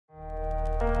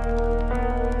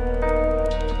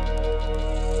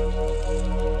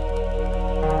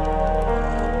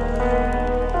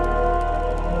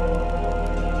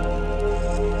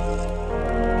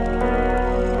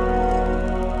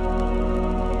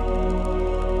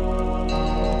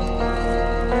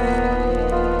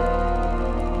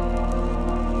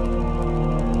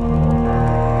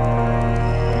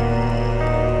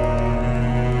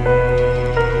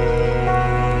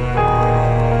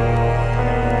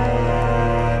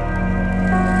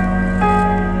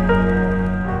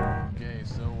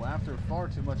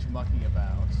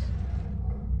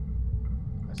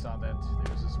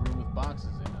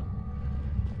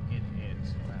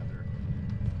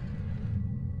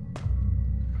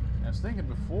Thinking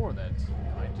before that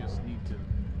I just need to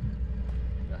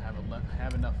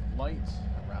have enough light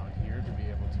around here to be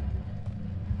able to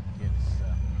get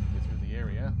through the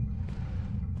area.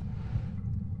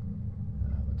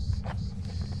 Let's see.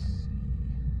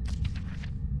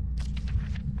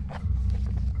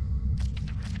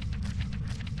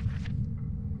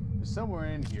 There's somewhere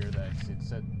in here that it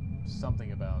said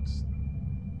something about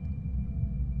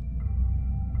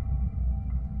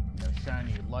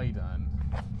shiny light on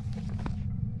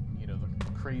the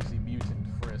crazy mutant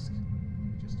Frisk.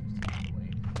 Just use the way.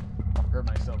 Hurt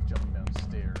myself jumping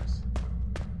downstairs.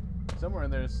 Somewhere in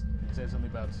there it said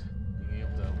something about being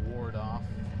able to ward off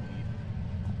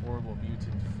the horrible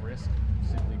mutant Frisk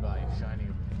simply by shining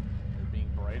or being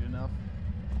bright enough.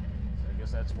 So I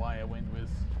guess that's why I went with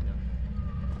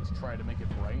just try to make it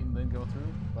bright and then go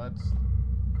through. But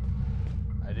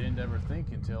I didn't ever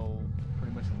think until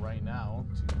pretty much right now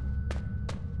to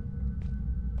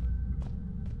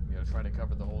try to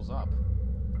cover the holes up.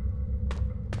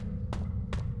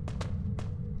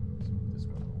 Let's move this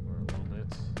one over a little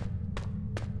bit.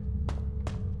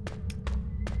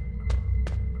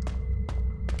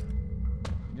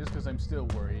 And just because I'm still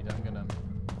worried, I'm gonna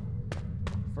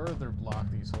further block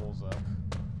these holes up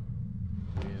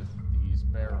with these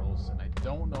barrels, and I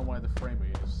don't know why the frame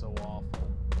rate is so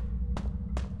awful.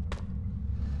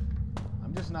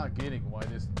 I'm just not getting why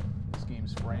this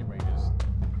game's frame rate is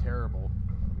terrible.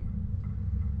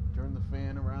 Turn the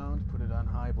fan around, put it on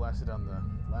high, blast it on the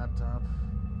laptop.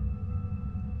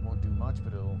 Won't do much,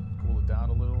 but it'll cool it down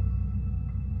a little.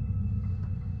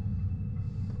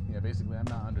 Yeah, basically I'm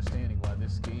not understanding why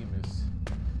this game is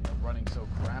running so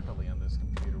crappily on this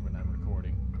computer when I'm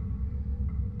recording.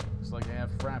 It's like I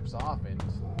have fraps off and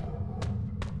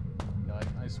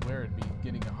I swear it'd be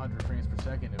getting 100 frames per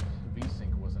second if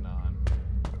VSync wasn't on.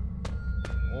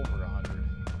 Over 100.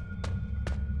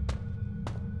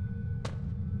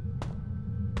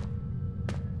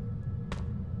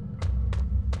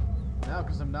 Now,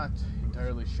 because I'm not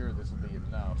entirely sure this will be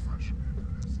enough.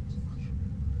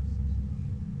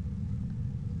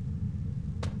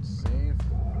 Save.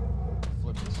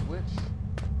 Flip the switch.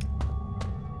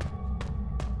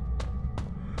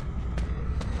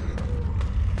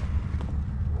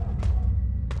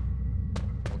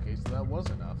 Okay, so that was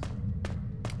enough.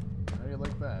 How do you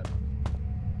like that?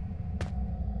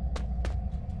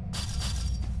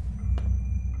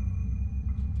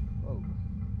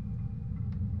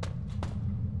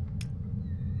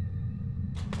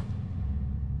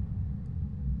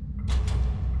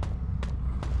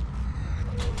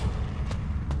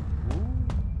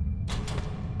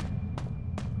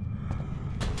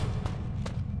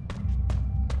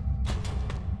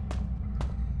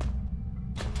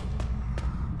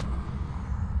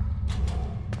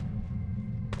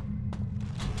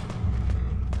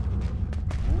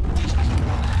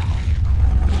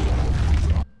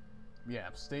 Yeah,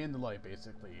 stay in the light,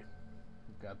 basically.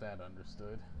 We've got that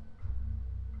understood.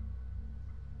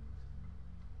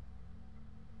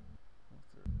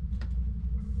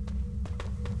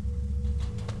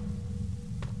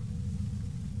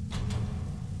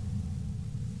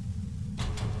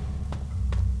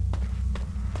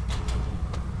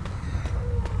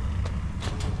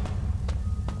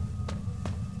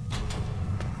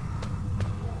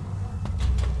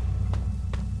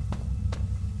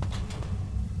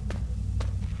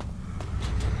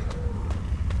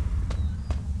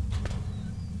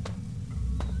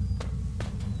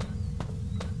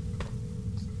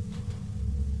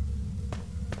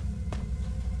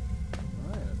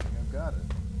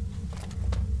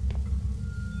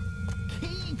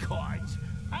 Keycards!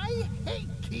 I hate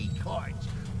keycards!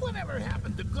 Whatever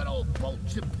happened to good old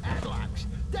bolts and padlocks?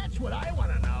 That's what I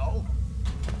want to know!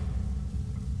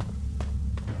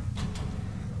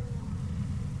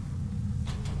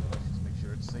 Let's just make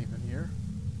sure it's safe in here.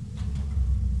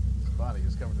 His body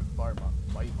is covered with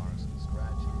bite marks and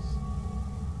scratches.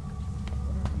 I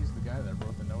wonder if he's the guy that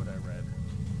wrote the note I read.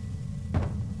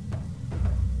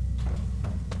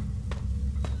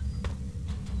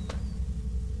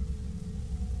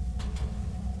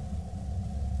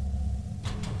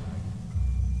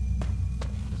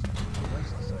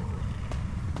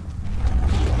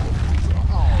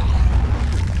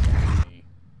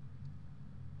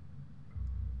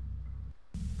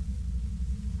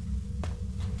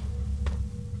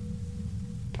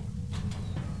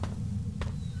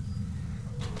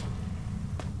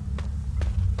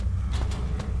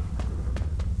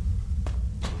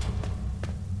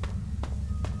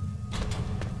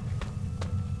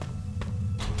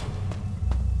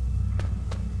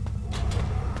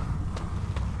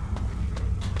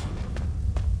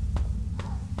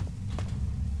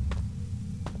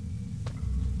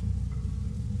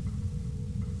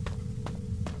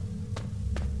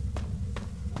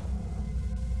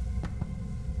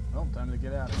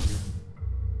 get out of here.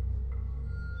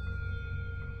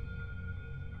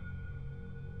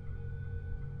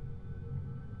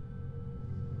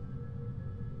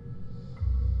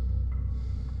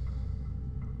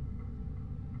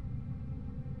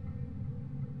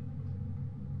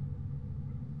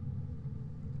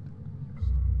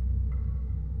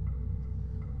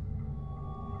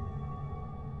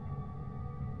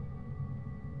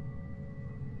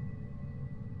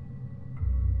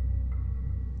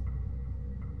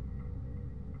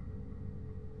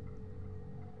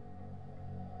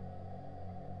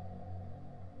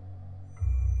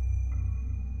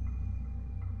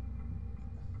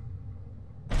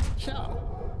 So,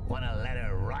 wanna let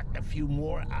her rot a few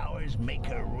more hours, make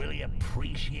her really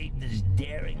appreciate this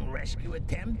daring rescue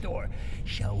attempt? Or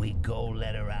shall we go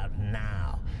let her out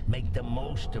now? Make the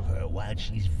most of her while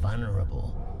she's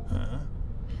vulnerable? Huh?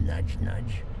 Nudge,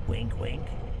 nudge, wink, wink,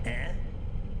 eh?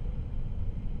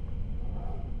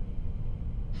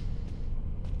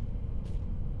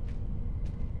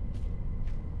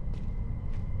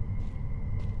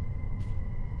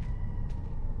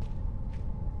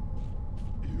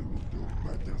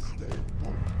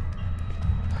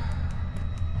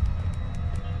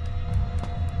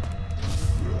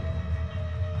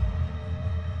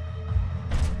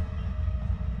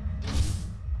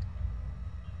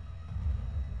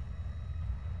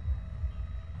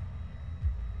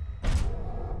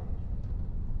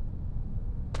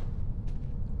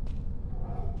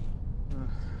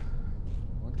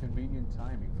 What convenient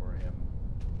timing for him.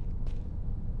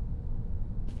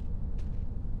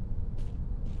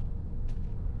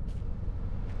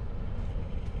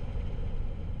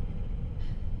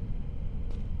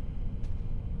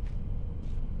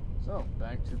 So,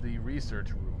 back to the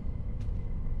research room.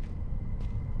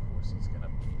 Of course, he's gonna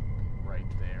be right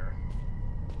there.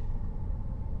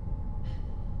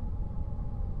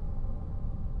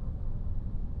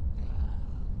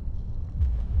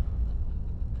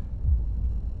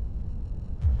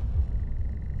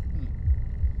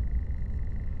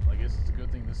 Well, I guess it's a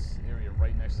good thing this area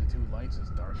right next to two lights is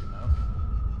dark enough.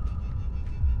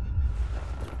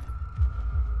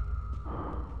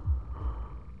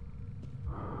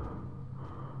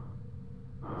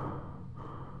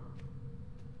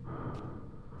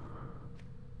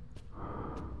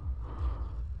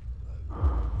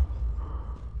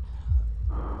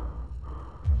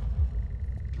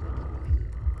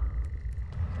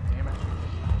 Damn it.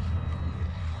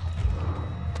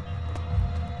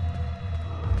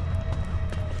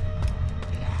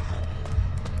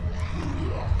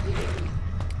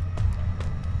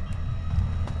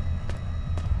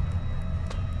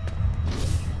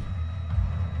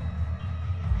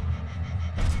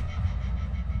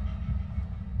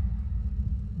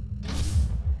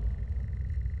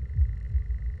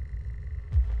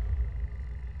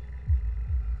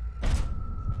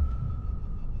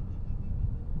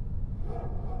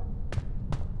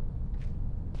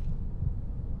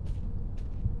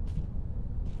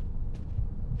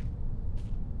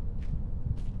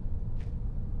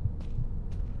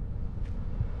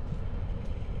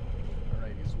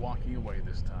 Alright, he's walking away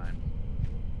this time.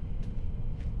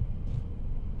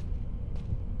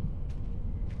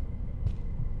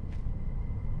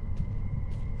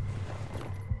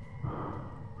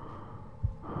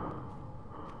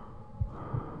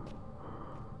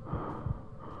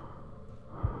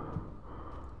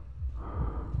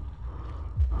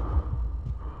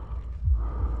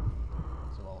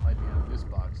 So I'll hide behind this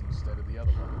box instead of the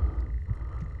other one.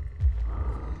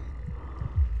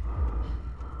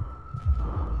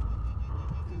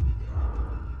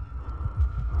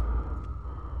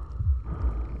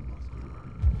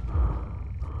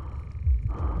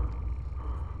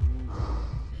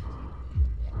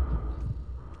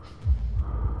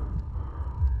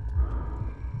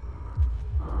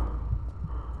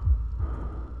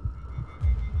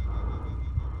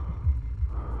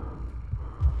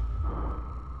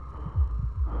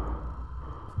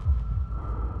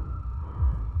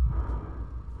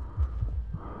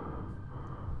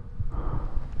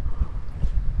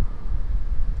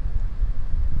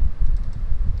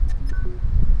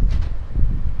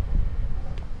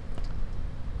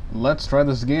 Let's try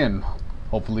this again,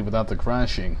 hopefully without the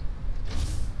crashing.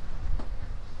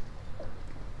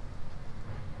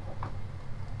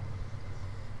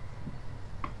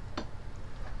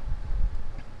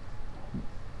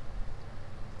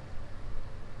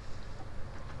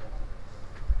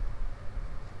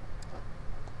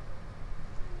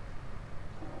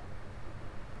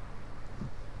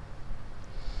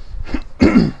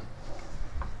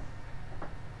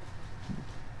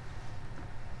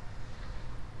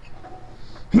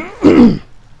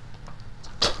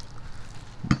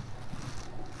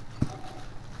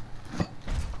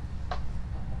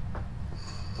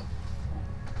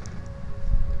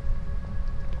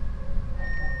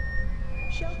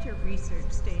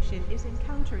 research station is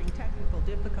encountering technical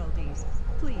difficulties.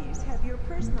 Please have your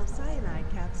personal cyanide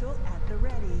capsule at the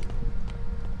ready.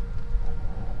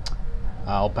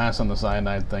 I'll pass on the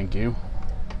cyanide, thank you.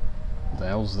 What the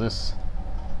hell's this?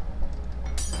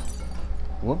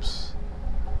 Whoops.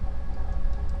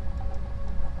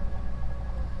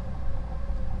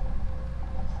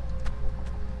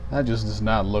 That just does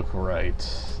not look right.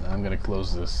 I'm gonna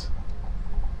close this.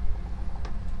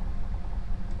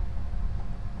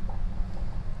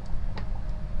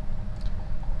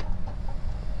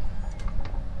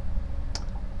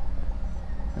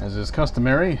 As is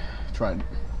customary, try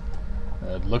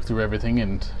to look through everything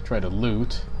and try to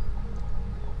loot.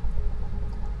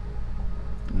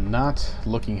 Not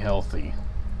looking healthy.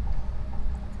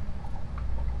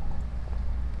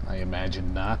 I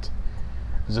imagine not.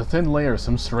 There's a thin layer of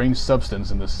some strange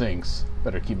substance in the sinks.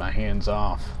 Better keep my hands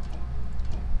off.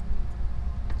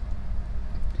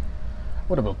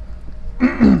 What about...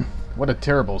 what a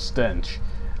terrible stench.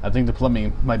 I think the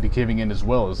plumbing might be caving in as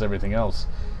well as everything else.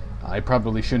 I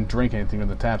probably shouldn't drink anything from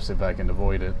the taps if I can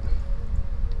avoid it.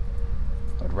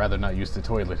 I'd rather not use the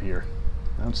toilet here.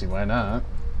 I don't see why not.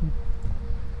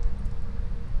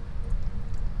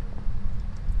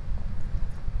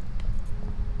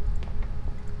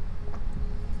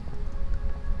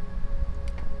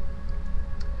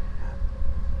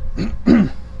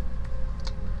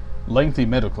 Lengthy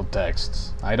medical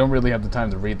texts. I don't really have the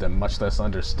time to read them, much less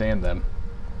understand them.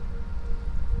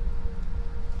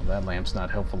 Well, that lamp's not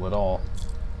helpful at all.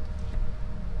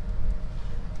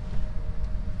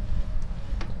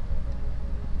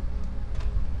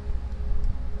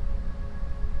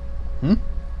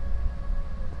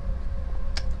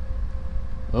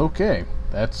 Okay,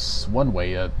 that's one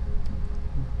way a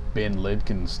bin lid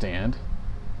can stand.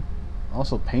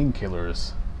 Also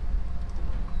painkillers.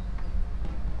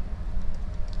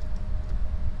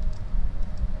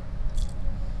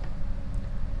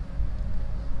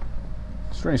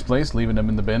 Strange place, leaving them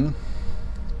in the bin.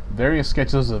 Various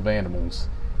sketches of animals.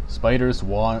 Spiders,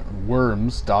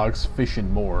 worms, dogs, fish,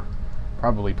 and more.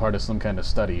 Probably part of some kind of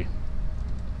study.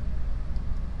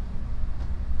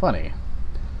 Funny.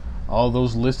 All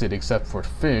those listed except for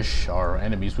fish are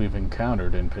enemies we've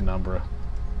encountered in Penumbra.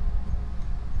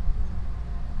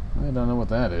 I don't know what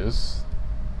that is.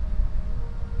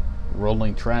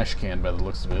 Rolling trash can by the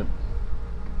looks of it.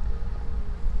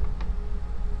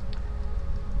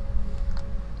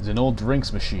 There's an old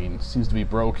drinks machine. Seems to be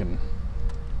broken.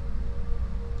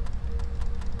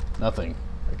 Nothing.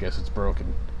 I guess it's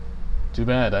broken. Too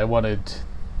bad. I wanted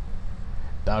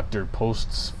Dr.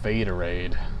 Post's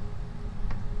Faderade.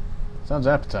 Sounds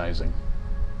appetizing.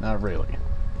 Not really.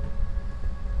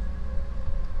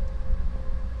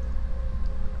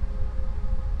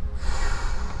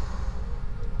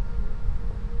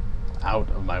 Out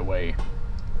of my way.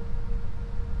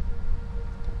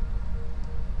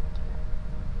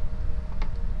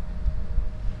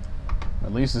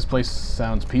 At least this place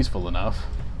sounds peaceful enough.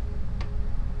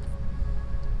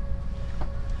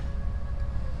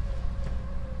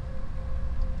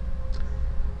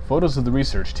 Photos of the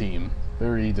research team.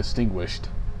 Very distinguished.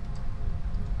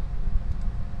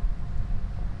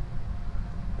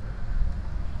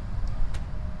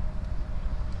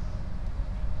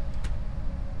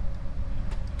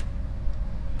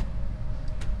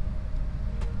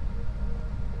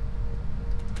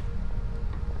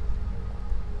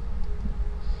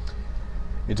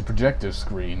 It's a projector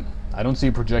screen. I don't see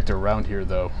a projector around here,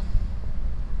 though.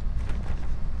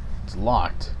 It's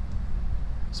locked.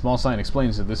 Small sign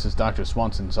explains that this is Dr.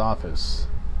 Swanson's office.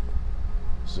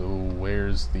 So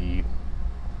where's the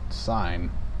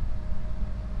sign?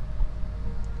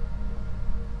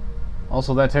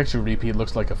 Also, that texture repeat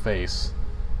looks like a face.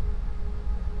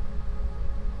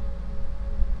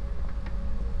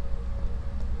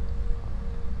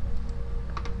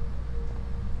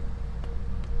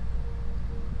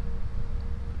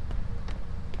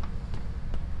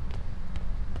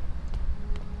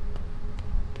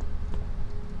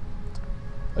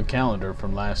 A calendar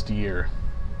from last year.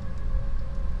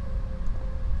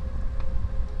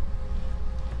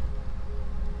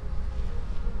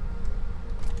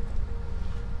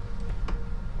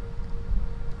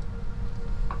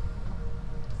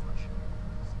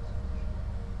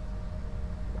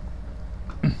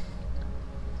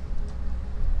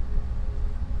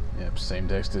 Yep, same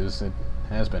text as it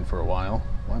has been for a while.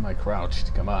 Why am I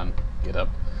crouched? Come on, get up.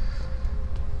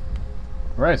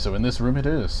 Right, so in this room it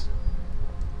is.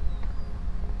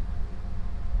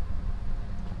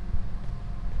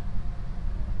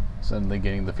 Suddenly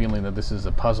getting the feeling that this is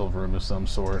a puzzle room of some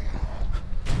sort.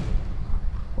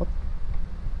 What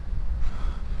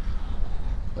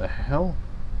The hell?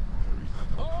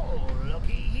 Oh,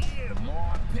 looky here.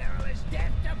 More perilous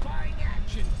death-defying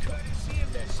action courtesy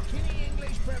of the skinny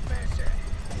English professor.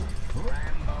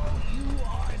 Rambo, you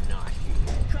are naughty.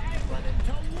 Try running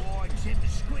towards him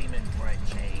screaming for a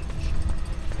change.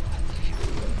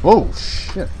 Whoa,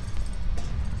 shit.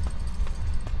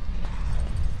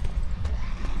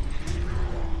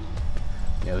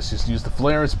 Yeah, let's just use the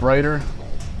flare, it's brighter.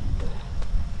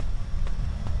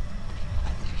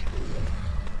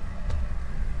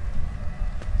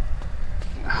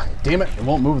 Ah, damn it, it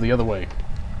won't move the other way.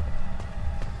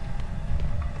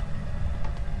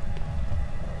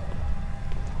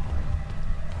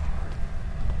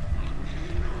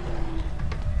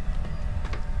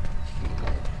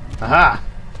 Aha!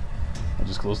 I'll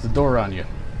just close the door on you.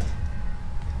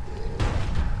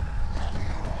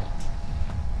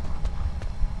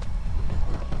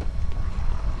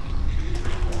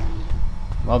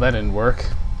 Well, that didn't work.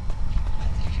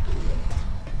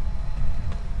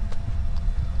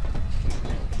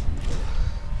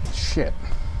 Shit.